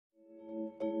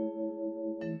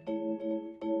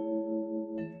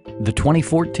The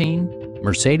 2014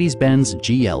 Mercedes-Benz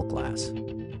GL Class.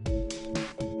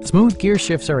 Smooth gear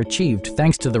shifts are achieved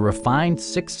thanks to the refined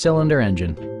 6-cylinder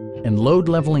engine, and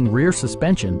load-leveling rear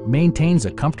suspension maintains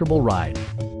a comfortable ride.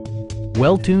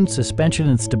 Well-tuned suspension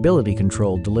and stability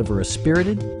control deliver a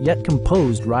spirited yet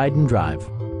composed ride and drive.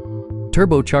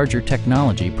 Turbocharger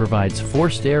technology provides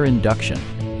forced air induction,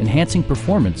 enhancing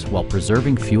performance while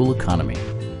preserving fuel economy.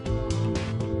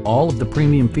 All of the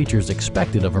premium features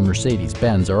expected of a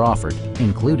Mercedes-Benz are offered,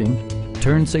 including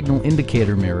turn signal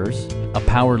indicator mirrors, a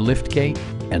power liftgate,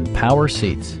 and power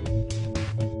seats.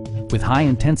 With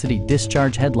high-intensity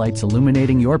discharge headlights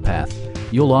illuminating your path,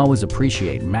 you'll always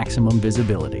appreciate maximum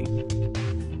visibility.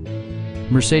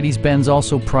 Mercedes-Benz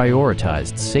also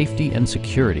prioritized safety and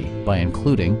security by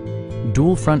including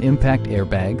dual front impact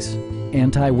airbags,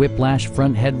 anti-whiplash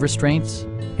front head restraints,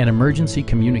 an emergency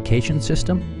communication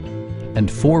system, and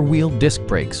 4-wheel disc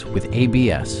brakes with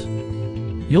ABS.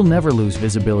 You'll never lose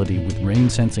visibility with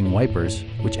rain-sensing wipers,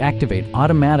 which activate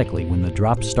automatically when the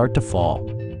drops start to fall.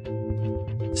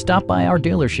 Stop by our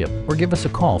dealership or give us a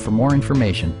call for more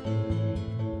information.